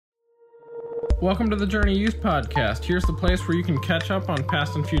Welcome to the Journey Youth Podcast. Here's the place where you can catch up on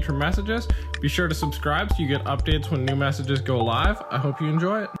past and future messages. Be sure to subscribe so you get updates when new messages go live. I hope you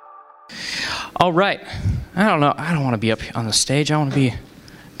enjoy it. All right. I don't know. I don't want to be up on the stage. I want to be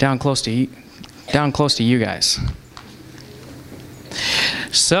down close to you guys.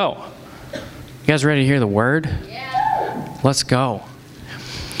 So, you guys ready to hear the word? Yeah. Let's go.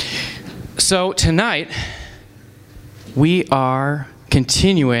 So tonight we are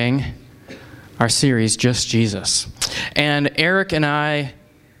continuing our series, Just Jesus. And Eric and I,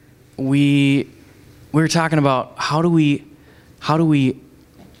 we were talking about how do we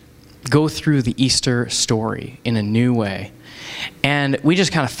go through the Easter story in a new way. And we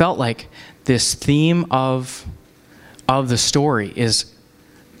just kind of felt like this theme of the story is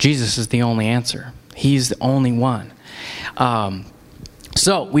Jesus is the only answer. He's the only one.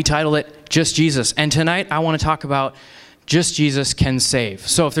 So we titled it Just Jesus. And tonight I want to talk about Just Jesus Can Save.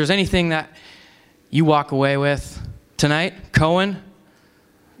 So if there's anything that you walk away with tonight, Cohen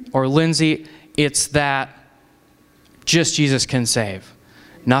or Lindsay, it's that just Jesus can save.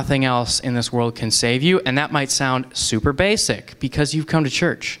 Nothing else in this world can save you. And that might sound super basic because you've come to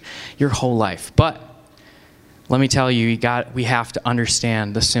church your whole life. But let me tell you, we have to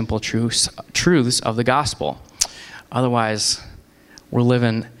understand the simple truths of the gospel. Otherwise, we're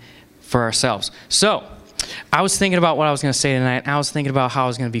living for ourselves. So, I was thinking about what I was going to say tonight. I was thinking about how I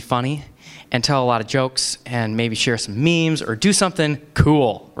was going to be funny and tell a lot of jokes and maybe share some memes or do something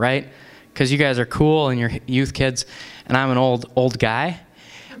cool, right? Because you guys are cool and you're youth kids, and I'm an old guy.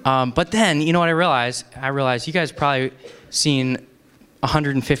 But then, you know what I realized? I realized you guys probably seen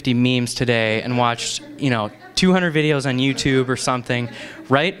 150 memes today and watched, 200 videos on YouTube or something,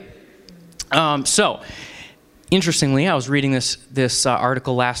 right? So, interestingly, I was reading this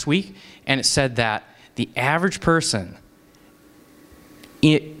article last week, and it said that the average person,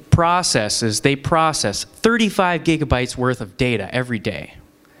 they process 35 gigabytes worth of data every day.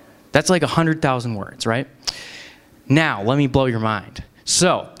 That's like 100,000 words, right? Now, let me blow your mind.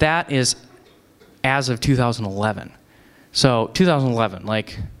 So, that is as of 2011. So, 2011,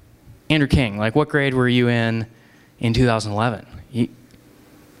 like, Andrew King, like, what grade were you in 2011?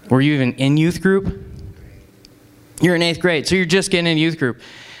 Were you even in youth group? You're in 8th grade, so you're just getting in youth group.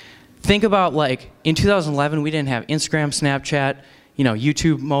 Think about, like, in 2011, we didn't have Instagram, Snapchat,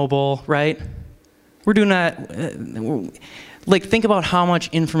 YouTube mobile, right? We're doing that. Like, think about how much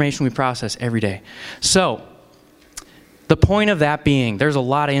information we process every day. So, the point of that being, there's a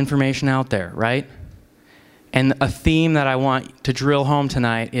lot of information out there, right? And a theme that I want to drill home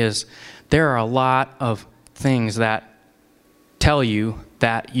tonight is there are a lot of things that tell you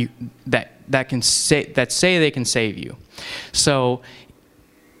that say they can save you. So,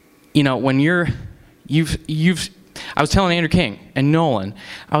 when I was telling Andrew King and Nolan,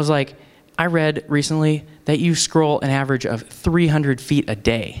 I was like, I read recently that you scroll an average of 300 feet a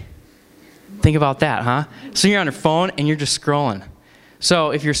day. Think about that, huh? So you're on your phone and you're just scrolling.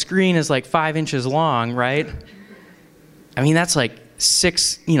 So if your screen is like 5 inches long, right? I mean, that's like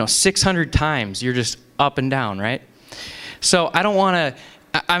 600 times you're just up and down, right? So I don't want to,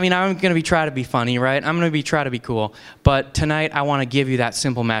 I'm going to try to be funny, right? I'm going to try to be cool. But tonight I want to give you that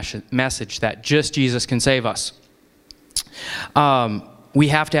simple message that just Jesus can save us. We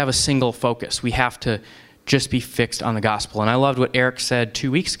have to have a single focus. We have to just be fixed on the gospel. And I loved what Eric said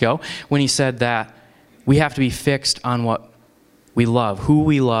 2 weeks ago when he said that we have to be fixed on what we love, who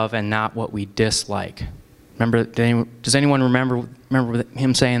we love, and not what we dislike. Does anyone remember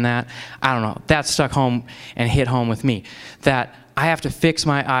him saying that? I don't know. That stuck home and hit home with me. That I have to fix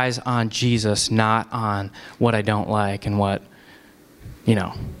my eyes on Jesus, not on what I don't like and what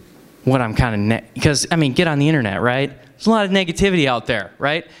I'm kind of... Because, get on the internet, right? There's a lot of negativity out there,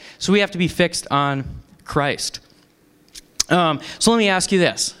 right? So we have to be fixed on Christ. So let me ask you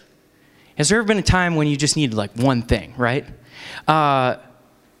this. Has there ever been a time when you just needed, like, one thing, right?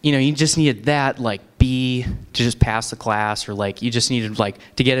 You just needed that, like, B to just pass the class, or, like, you just needed, like,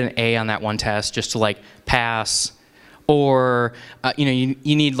 to get an A on that one test just to, like, pass. Or, you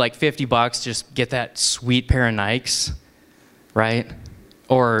need, like, $50 just get that sweet pair of Nikes, right?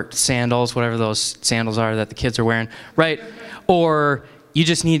 Or sandals, whatever those sandals are that the kids are wearing, right? Or you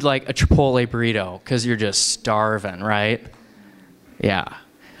just need like a Chipotle burrito because you're just starving, right? Yeah.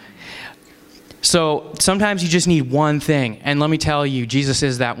 So sometimes you just need one thing. And let me tell you, Jesus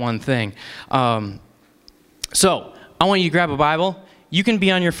is that one thing. So I want you to grab a Bible. You can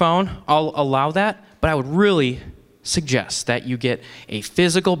be on your phone. I'll allow that. But I would really suggest that you get a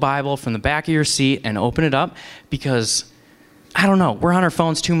physical Bible from the back of your seat and open it up, because I don't know, we're on our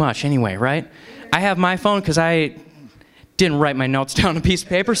phones too much anyway, right? I have my phone because I didn't write my notes down on a piece of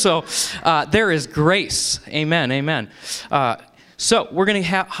paper, so there is grace. Amen, amen. So we're going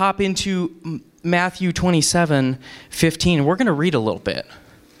to hop into Matthew 27:15. We're going to read a little bit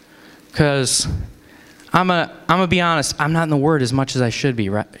because I'm gonna be honest, I'm not in the Word as much as I should be,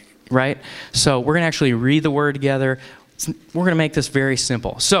 right? So we're going to actually read the Word together. We're going to make this very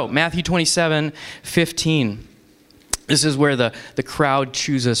simple. So Matthew 27:15. This is where the crowd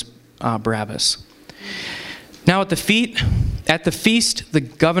chooses Barabbas. Now at the feast, the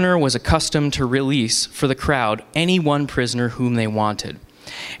governor was accustomed to release for the crowd any one prisoner whom they wanted.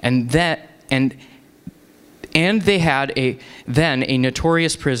 And they had then a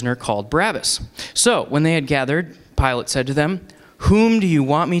notorious prisoner called Barabbas. So when they had gathered, Pilate said to them, "Whom do you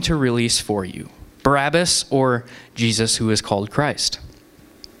want me to release for you, Barabbas or Jesus, who is called Christ?"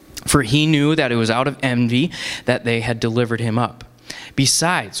 For he knew that it was out of envy that they had delivered him up.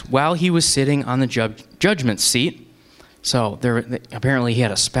 Besides, while he was sitting on the judgment seat, so apparently he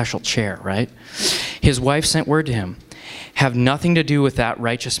had a special chair, right? His wife sent word to him, "Have nothing to do with that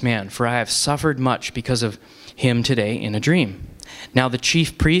righteous man, for I have suffered much because of him today in a dream." Now the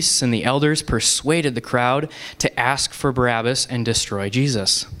chief priests and the elders persuaded the crowd to ask for Barabbas and destroy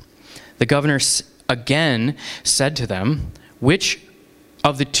Jesus. The governor again said to them, "Which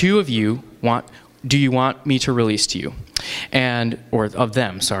of the two of you do you want me to release to you?" Or of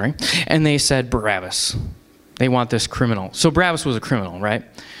them, sorry. And they said, "Barabbas." They want this criminal. So Barabbas was a criminal, right?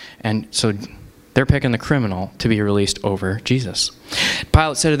 And so they're picking the criminal to be released over Jesus.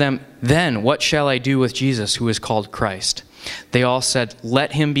 Pilate said to them, "Then what shall I do with Jesus, who is called Christ?" They all said,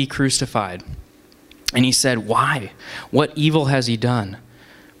 "Let him be crucified." And he said, "Why? What evil has he done?"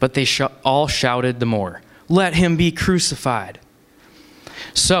 But they all shouted the more, "Let him be crucified."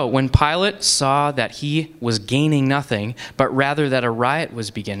 So when Pilate saw that he was gaining nothing, but rather that a riot was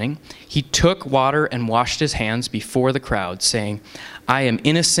beginning, he took water and washed his hands before the crowd, saying, "I am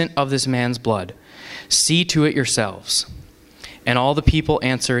innocent of this man's blood. See to it yourselves." And all the people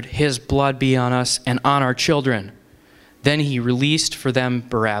answered, "His blood be on us and on our children." Then he released for them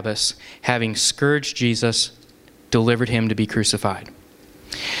Barabbas, having scourged Jesus, delivered him to be crucified.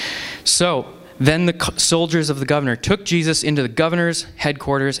 So then the soldiers of the governor took Jesus into the governor's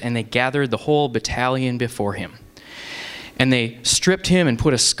headquarters, and they gathered the whole battalion before him. And they stripped him and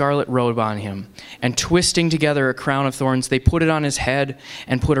put a scarlet robe on him. And twisting together a crown of thorns, they put it on his head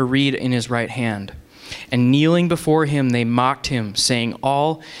and put a reed in his right hand. And kneeling before him, they mocked him, saying,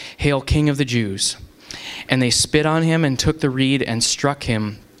 "All hail, King of the Jews." And they spit on him and took the reed and struck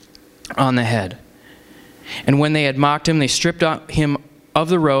him on the head. And when they had mocked him, they stripped him of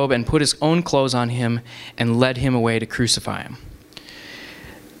the robe and put his own clothes on him and led him away to crucify him.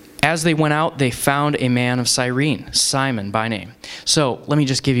 As they went out, they found a man of Cyrene, Simon by name. So let me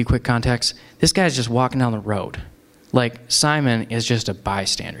just give you quick context. This guy's just walking down the road. Like, Simon is just a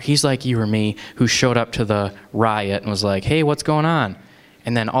bystander. He's like you or me who showed up to the riot and was like, "Hey, what's going on?"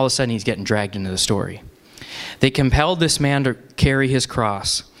 And then all of a sudden he's getting dragged into the story. They compelled this man to carry his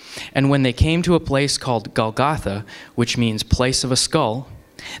cross. And when they came to a place called Golgotha, which means place of a skull,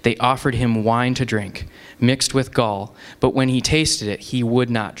 they offered him wine to drink, mixed with gall. But when he tasted it, he would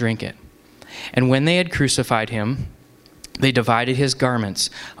not drink it. And when they had crucified him, they divided his garments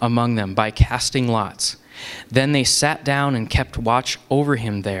among them by casting lots. Then they sat down and kept watch over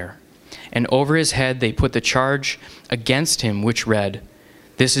him there. And over his head they put the charge against him, which read,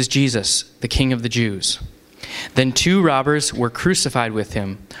 "This is Jesus, the King of the Jews." Then two robbers were crucified with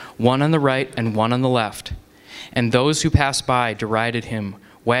him, one on the right and one on the left. And those who passed by derided him,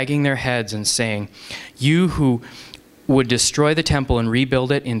 wagging their heads and saying, "You who would destroy the temple and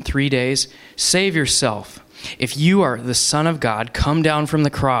rebuild it in 3 days, save yourself. If you are the Son of God, come down from the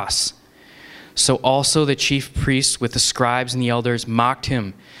cross." So also the chief priests with the scribes and the elders mocked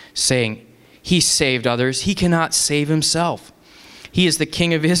him, saying, "He saved others. He cannot save himself. He is the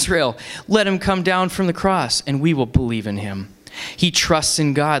King of Israel. Let him come down from the cross, and we will believe in him. He trusts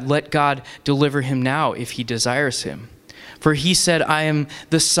in God. Let God deliver him now if he desires him. For he said, 'I am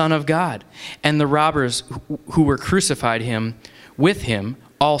the Son of God.'" And the robbers who were crucified him with him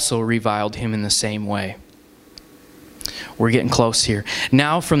also reviled him in the same way. We're getting close here.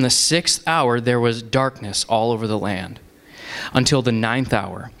 Now from the 6th hour there was darkness all over the land until the 9th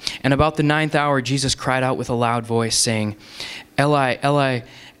hour. And about the 9th hour Jesus cried out with a loud voice, saying, "Eli, Eli,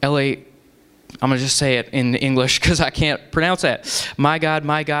 Eli," I'm going to just say it in English because I can't pronounce that. My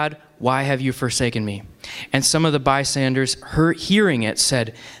God, why have you forsaken me?" And some of the bystanders, hearing it,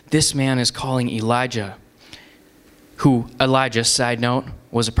 said, "This man is calling Elijah," who, Elijah, side note,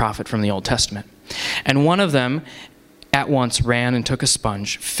 was a prophet from the Old Testament. And one of them at once ran and took a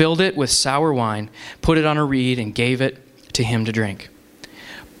sponge, filled it with sour wine, put it on a reed, and gave it to him to drink.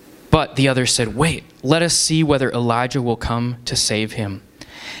 But the others said, "Wait, let us see whether Elijah will come to save him."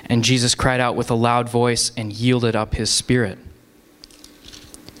 And Jesus cried out with a loud voice and yielded up his spirit.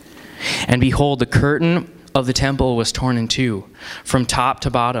 And behold, the curtain of the temple was torn in two, from top to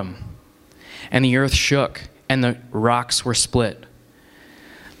bottom. And the earth shook, and the rocks were split.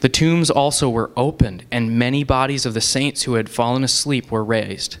 The tombs also were opened, and many bodies of the saints who had fallen asleep were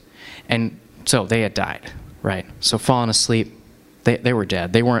raised. And so they had died, right? So fallen asleep, they were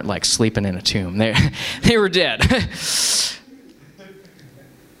dead. They weren't like sleeping in a tomb. They were dead.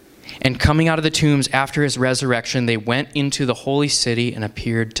 And coming out of the tombs after his resurrection, they went into the holy city and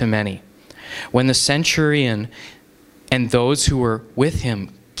appeared to many. When the centurion and those who were with him,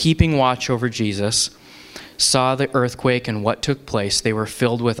 keeping watch over Jesus, saw the earthquake and what took place, they were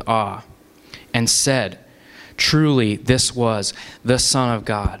filled with awe and said, "Truly, this was the Son of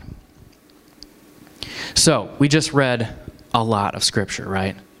God." So, we just read a lot of scripture,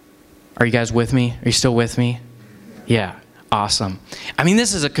 right? Are you guys with me? Are you still with me? Yeah, awesome. I mean,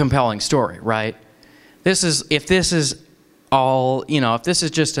 this is a compelling story, right? If this is all, if this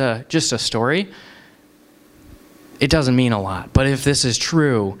is just a story, it doesn't mean a lot. But if this is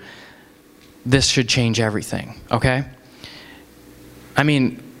true, this should change everything, okay? I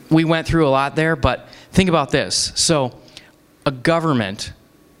mean, we went through a lot there, but think about this. So, a government,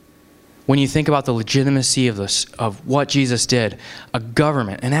 when you think about the legitimacy of this, of what Jesus did, a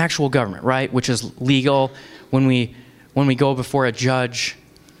government, an actual government, right, which is legal, when we go before a judge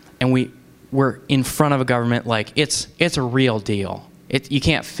and we're in front of a government, like it's a real deal. You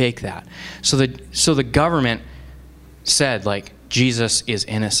can't fake that. So the government said, like, Jesus is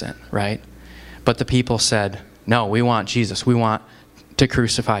innocent, right? But the people said, no, we want Jesus. We want to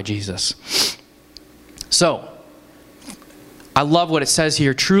crucify Jesus. So, I love what it says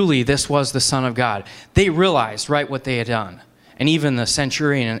here. Truly, this was the Son of God. They realized, right, what they had done. And even the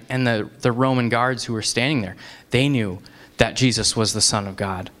centurion and the Roman guards who were standing there, they knew that Jesus was the Son of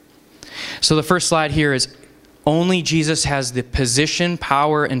God. So the first slide here is only Jesus has the position,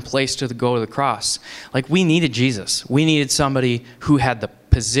 power, and place to go to the cross. Like, we needed Jesus. We needed somebody who had the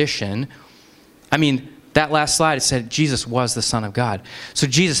position. I mean, that last slide, it said Jesus was the Son of God. So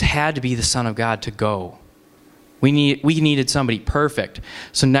Jesus had to be the Son of God to go. We needed somebody perfect.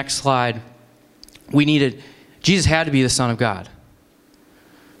 So next slide, Jesus had to be the Son of God.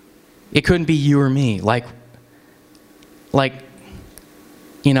 It couldn't be you or me. Like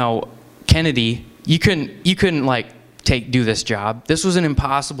Kennedy, you couldn't like do this job. This was an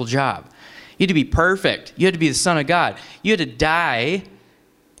impossible job. You had to be perfect. You had to be the Son of God. You had to die,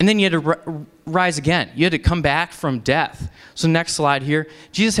 and then you had to rise again. You had to come back from death. So next slide here,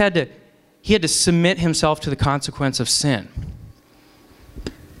 Jesus had to submit himself to the consequence of sin.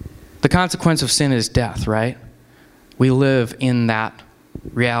 The consequence of sin is death, right? We live in that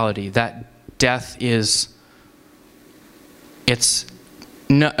reality. That death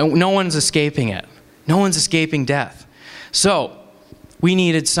no one's escaping it. No one's escaping death. So, we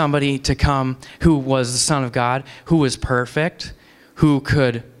needed somebody to come who was the Son of God, who was perfect, who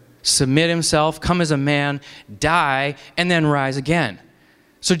could submit himself, come as a man, die, and then rise again.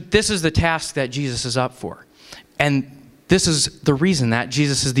 So this is the task that Jesus is up for. And this is the reason that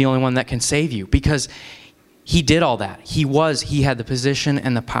Jesus is the only one that can save you, because he did all that. He had the position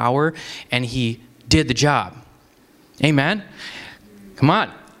and the power, and he did the job. Amen? Come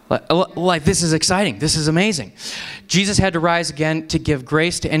on. Like, this is exciting. This is amazing. Jesus had to rise again to give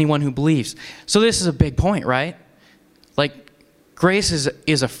grace to anyone who believes. So this is a big point, right? Like, grace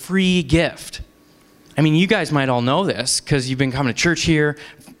is a free gift. I mean, you guys might all know this because you've been coming to church here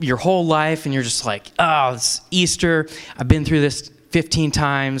your whole life, and you're just like, oh, it's Easter. I've been through this 15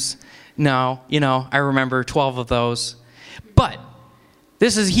 times. No, I remember 12 of those. But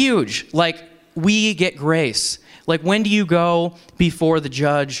this is huge. Like, we get grace. Like, when do you go before the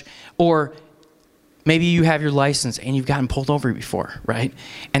judge, or maybe you have your license and you've gotten pulled over before, right?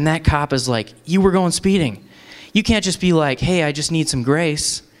 And that cop is like, you were going speeding. You can't just be like, hey, I just need some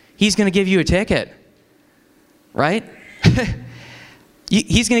grace. He's going to give you a ticket, right?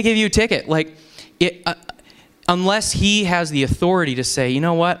 He's going to give you a ticket. Like, unless he has the authority to say, you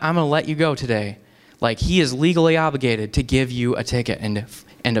know what, I'm going to let you go today. Like, he is legally obligated to give you a ticket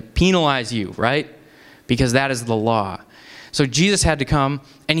and to penalize you, right? Because that is the law. So Jesus had to come,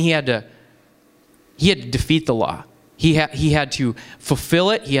 and he had to defeat the law. He had to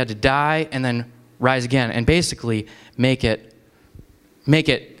fulfill it. He had to die and then rise again, and basically make it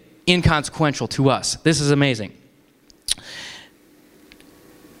inconsequential to us. This is amazing.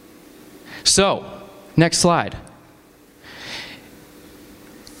 So, next slide.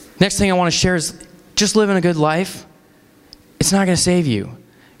 Next thing I want to share is just living a good life. it's not going to save you.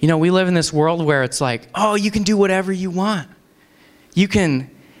 You know, we live in this world where it's like, oh, you can do whatever you want. You can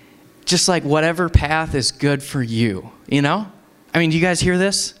just like whatever path is good for you, you know? I mean, do you guys hear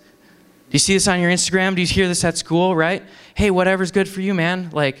this? Do you see this on your Instagram? Do you hear this at school, right? Hey, whatever's good for you, man.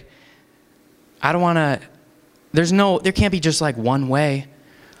 Like, I don't want to, there can't be just like one way.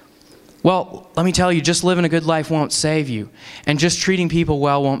 Well, let me tell you, just living a good life won't save you. And just treating people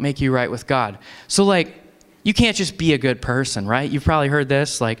well won't make you right with God. So like, you can't just be a good person, right? You've probably heard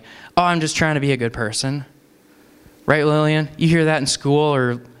this, like, oh, I'm just trying to be a good person. Right, Lillian? You hear that in school,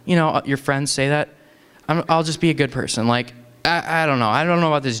 or, you know, your friends say that. I'll just be a good person. Like, I don't know. I don't know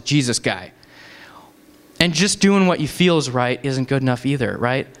about this Jesus guy. And just doing what you feel is right isn't good enough either,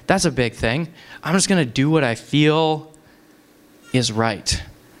 right? That's a big thing. I'm just going to do what I feel is right.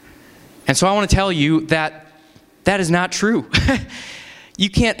 And so I want to tell you that that is not true.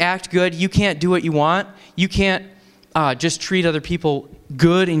 You can't act good. You can't do what you want. You can't just treat other people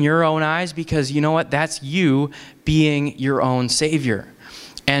good in your own eyes, because you know what? That's you being your own savior.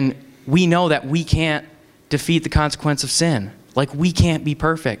 And we know that we can't defeat the consequence of sin. Like, we can't be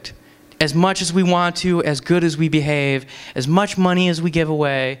perfect. As much as we want to, as good as we behave, as much money as we give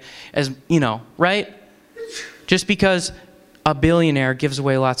away, as, you know, right? Just because a billionaire gives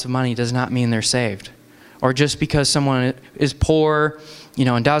away lots of money does not mean they're saved. Or just because someone is poor, you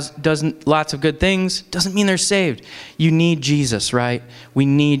know, and does lots of good things, doesn't mean they're saved. You need Jesus, right? We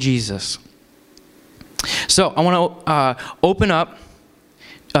need Jesus. So I want to open up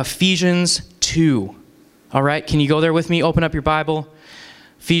Ephesians 2. All right, can you go there with me? Open up your Bible.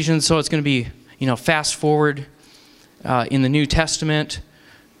 Ephesians, so it's going to be, you know, fast forward in the New Testament,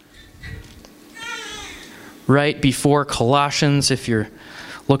 right before Colossians, if you're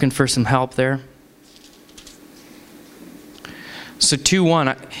looking for some help there. So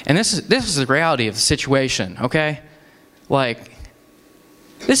 2:1, and this is the reality of the situation, okay? Like,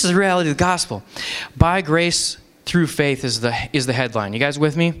 this is the reality of the gospel. By grace through faith is the headline. You guys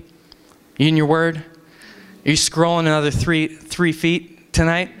with me? You in your word? Are you scrolling another three feet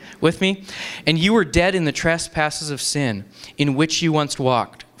tonight with me? And you were dead in the trespasses of sin, in which you once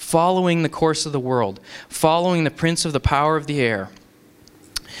walked, following the course of the world, following the prince of the power of the air,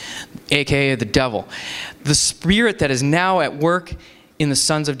 aka the devil, the spirit that is now at work in the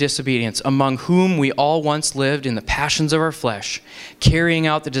sons of disobedience, among whom we all once lived in the passions of our flesh, carrying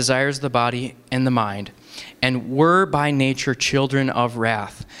out the desires of the body and the mind, and were by nature children of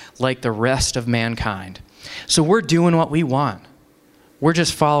wrath, like the rest of mankind. So we're doing what we want. We're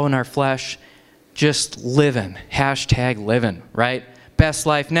just following our flesh, just living, hashtag living, right? Best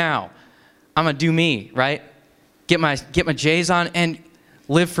life now. I'm going to do me, right? Get my J's on and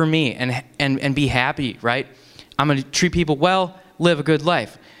live for me and be happy, right? I'm going to treat people well, live a good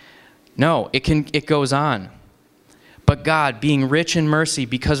life. No, it goes on. But God, being rich in mercy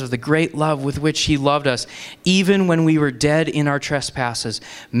because of the great love with which he loved us, even when we were dead in our trespasses,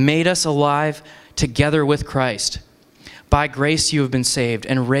 made us alive together with Christ. By grace you have been saved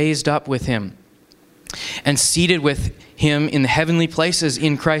and raised up with him and seated with him in the heavenly places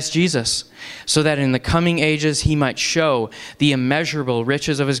in Christ Jesus, so that in the coming ages he might show the immeasurable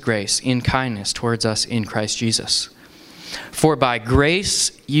riches of his grace in kindness towards us in Christ Jesus. For by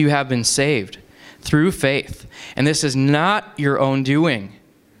grace you have been saved through faith, and this is not your own doing.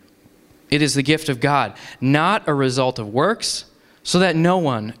 It is the gift of God, not a result of works, so that no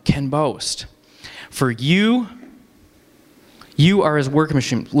one can boast. For you are his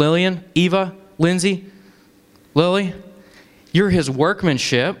workmanship. Lillian, Eva, Lindsay, Lily, you're his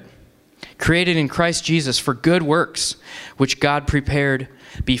workmanship, created in Christ Jesus for good works, which God prepared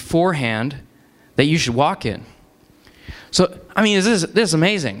beforehand that you should walk in. So, I mean, this is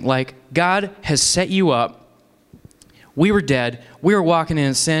amazing. Like, God has set you up. We were dead. We were walking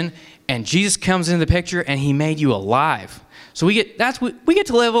in sin, and Jesus comes into the picture, and he made you alive. So we get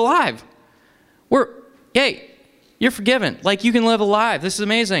to live alive. Hey, you're forgiven. Like, you can live alive. This is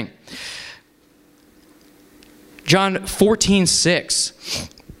amazing. John 14:6.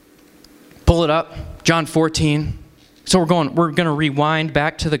 Pull it up. John 14. So we're going to rewind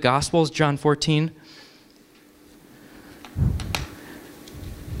back to the Gospels, John 14.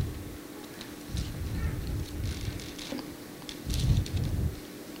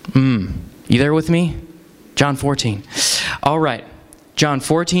 You there with me? John 14. All right. John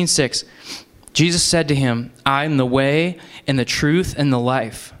 14:6. Jesus said to him, I am the way and the truth and the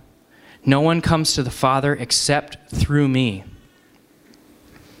life. No one comes to the Father except through me.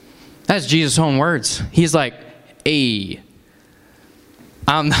 That's Jesus' own words. He's like, hey,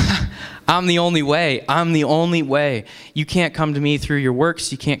 I'm the only way. I'm the only way. You can't come to me through your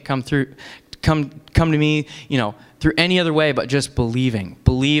works. You can't come come to me, through any other way but just believing.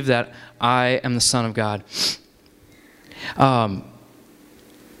 Believe that I am the Son of God.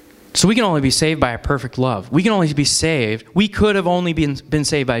 So we can only be saved by a perfect love. We can only be saved. We could have only been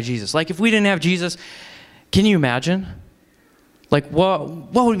saved by Jesus. Like if we didn't have Jesus, can you imagine? Like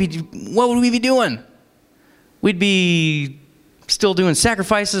what would we be doing? We'd be still doing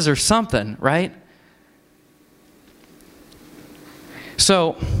sacrifices or something, right?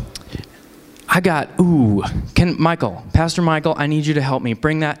 So Pastor Michael, I need you to help me.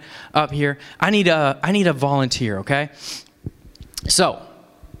 Bring that up here. I need a volunteer, okay? So,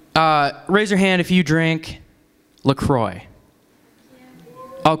 raise your hand if you drink LaCroix.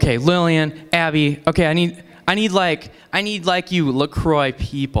 Okay, Lillian, Abby. Okay, I need like you LaCroix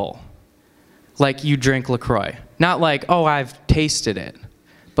people. Like you drink LaCroix. Not like, oh, I've tasted it.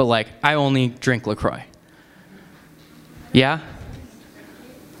 But like, I only drink LaCroix. Yeah?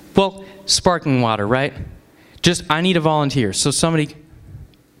 Well, sparkling water, right? I need a volunteer. So somebody,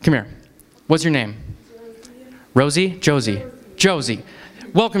 come here. What's your name? Rosie? Josie. Josie.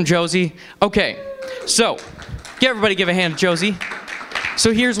 Welcome, Josie. Okay, so everybody give a hand to Josie.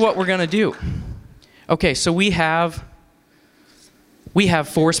 So here's what we're going to do. Okay, so we have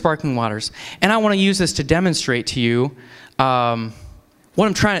 4 sparkling waters. And I want to use this to demonstrate to you the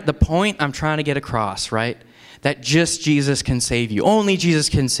point I'm trying to get across, right? That just Jesus can save you. Only Jesus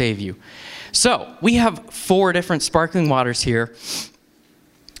can save you. So we have 4 different sparkling waters here.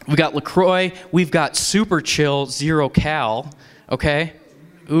 We've got LaCroix. We've got Super Chill Zero Cal. Okay?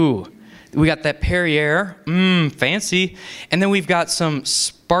 Ooh. We got that Perrier. Fancy. And then we've got some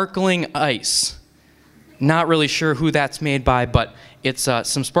sparkling ice. Not really sure who that's made by, but it's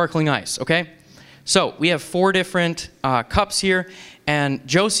some sparkling ice. Okay? So we have 4 different cups here, and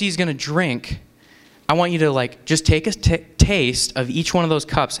Josie's going to drink. I want you to just take a taste of each one of those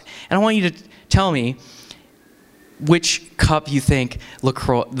cups, and I want you to tell me which cup you think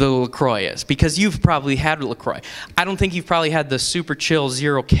the LaCroix is, because you've probably had LaCroix. I don't think you've probably had the Super Chill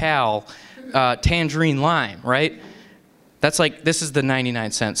Zero Cal Tangerine Lime, right? This is the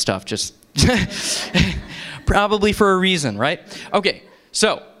 99-cent stuff, just probably for a reason, right? Okay,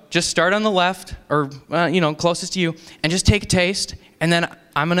 so just start on the left, or closest to you, and just take a taste, and then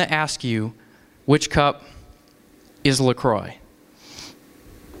I'm going to ask you, which cup is LaCroix?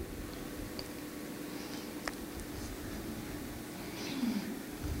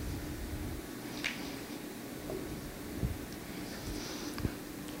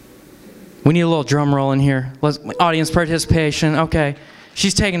 We need a little drum roll in here. Audience participation. Okay.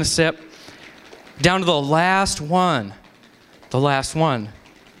 She's taking a sip. Down to the last one. The last one.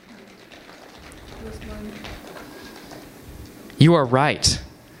 You are right.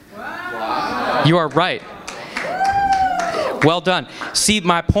 Wow. You are right. Well done. See,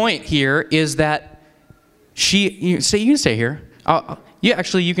 my point here is that you can stay here.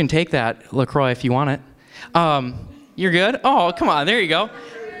 You can take that LaCroix if you want it. You're good? Oh, come on. There you go.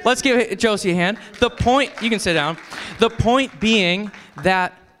 Let's give Josie a hand. You can sit down. The point being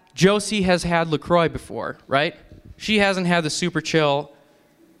that Josie has had LaCroix before, right? She hasn't had the Super Chill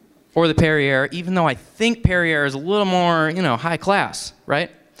or the Perrier, even though I think Perrier is a little more, high class,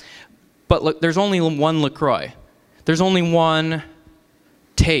 right? But look, there's only one LaCroix. There's only one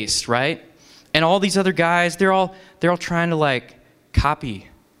taste, right? And all these other guys, they're all trying to copy.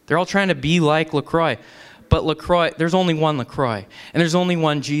 They're all trying to be like LaCroix. But LaCroix, there's only one LaCroix, and there's only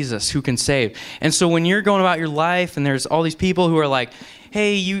one Jesus who can save. And so when you're going about your life, and there's all these people who are like,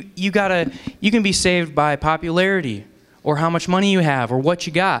 "Hey, you can be saved by popularity, or how much money you have, or what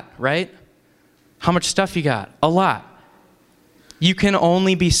you got, right? How much stuff you got, a lot." You can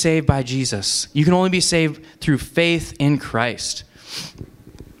only be saved by Jesus. You can only be saved through faith in Christ.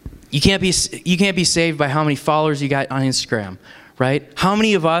 You can't be saved by how many followers you got on Instagram, right? How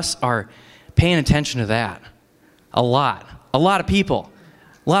many of us are paying attention to that? A lot of people.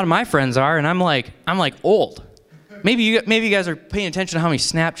 A lot of my friends are, and I'm like old. Maybe you guys are paying attention to how many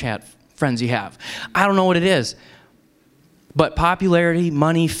Snapchat friends you have. I don't know what it is, but popularity,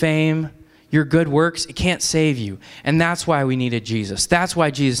 money, fame, your good works, it can't save you, and that's why we needed Jesus. That's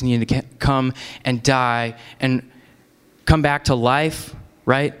why Jesus needed to come and die and come back to life,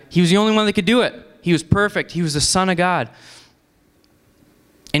 right? He was the only one that could do it. He was perfect. He was the Son of God.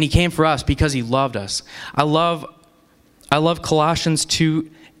 And he came for us because he loved us. I love Colossians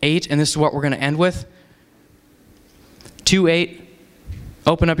 2:8, and this is what we're going to end with. 2:8.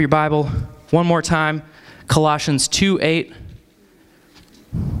 Open up your Bible one more time. Colossians 2:8.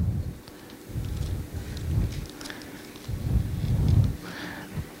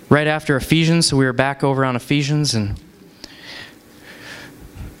 Right after Ephesians, so we were back over on Ephesians, and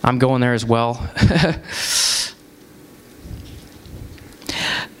I'm going there as well.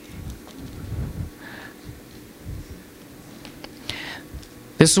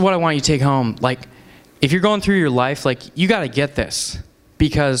 This is what I want you to take home. Like, if you're going through your life, like, you got to get this,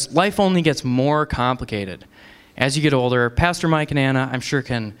 because life only gets more complicated as you get older. Pastor Mike and Anna, I'm sure,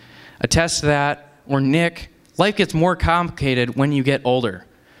 can attest to that, or Nick. Life gets more complicated when you get older.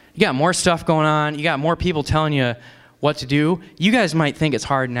 You got more stuff going on. You got more people telling you what to do. You guys might think it's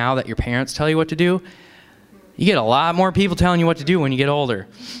hard now that your parents tell you what to do. You get a lot more people telling you what to do when you get older.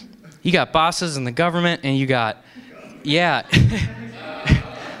 You got bosses in the government, and you got, yeah.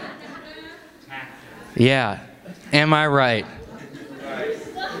 Yeah, am I right?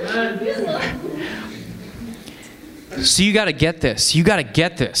 So you got to get this. You got to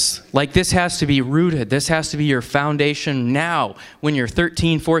get this. Like, this has to be rooted. This has to be your foundation now when you're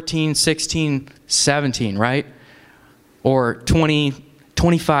 13, 14, 16, 17, right? Or 20,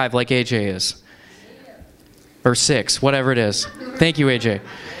 25 like AJ is. Or 6, whatever it is. Thank you, AJ.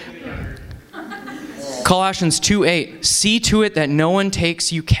 Colossians 2:8, see to it that no one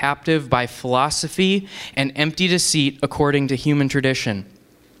takes you captive by philosophy and empty deceit according to human tradition,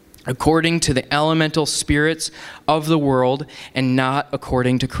 according to the elemental spirits of the world, and not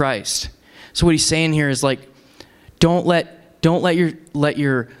according to Christ. So what he's saying here is, like, don't let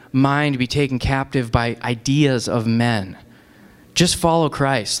your mind be taken captive by ideas of men. Just follow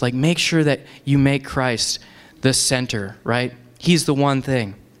Christ. Like, make sure that you make Christ the center, right? He's the one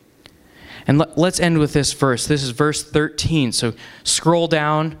thing. And let's end with this verse. This is verse 13. So scroll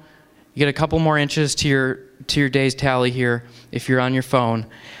down. You get a couple more inches to your day's tally here if you're on your phone.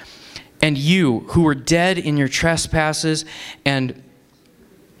 And you, who were dead in your trespasses and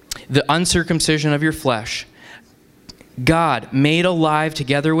the uncircumcision of your flesh, God made alive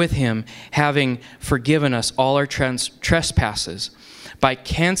together with him, having forgiven us all our trespasses, by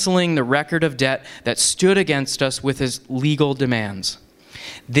canceling the record of debt that stood against us with his legal demands.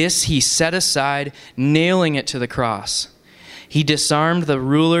 This he set aside, nailing it to the cross. He disarmed the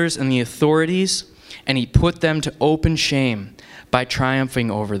rulers and the authorities, and he put them to open shame by triumphing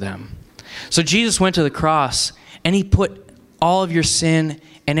over them. So Jesus went to the cross, and he put all of your sin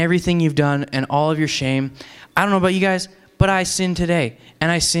and everything you've done and all of your shame. I don't know about you guys, but I sinned today,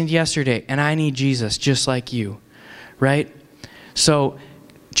 and I sinned yesterday, and I need Jesus just like you, right? So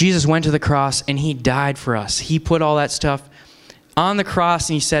Jesus went to the cross, and he died for us. He put all that stuff on the cross,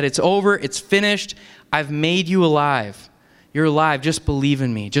 and he said, it's over, it's finished, I've made you alive. You're alive, just believe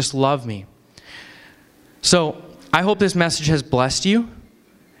in me, just love me. So I hope this message has blessed you,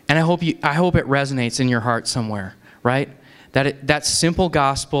 and I hope it resonates in your heart somewhere, right? That simple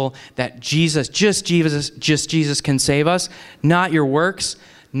gospel that Jesus can save us, not your works,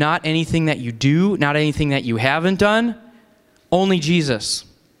 not anything that you do, not anything that you haven't done, only Jesus.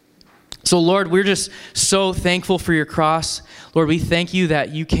 So, Lord, we're just so thankful for your cross. Lord, we thank you that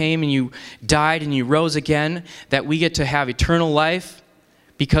you came and you died and you rose again, that we get to have eternal life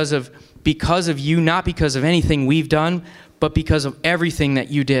because of you, not because of anything we've done, but because of everything that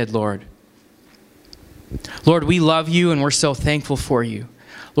you did, Lord. Lord, we love you and we're so thankful for you.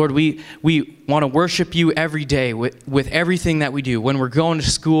 Lord, we want to worship you every day with everything that we do. When we're going to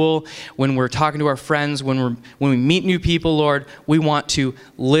school, when we're talking to our friends, when we meet new people, Lord, we want to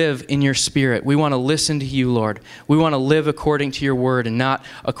live in your spirit. We want to listen to you, Lord. We want to live according to your word and not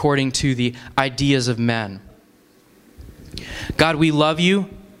according to the ideas of men. God, we love you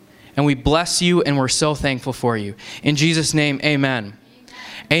and we bless you and we're so thankful for you. In Jesus' name, amen.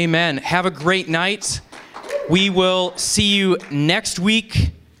 Amen. Have a great night. We will see you next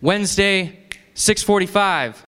week, Wednesday, 6:45.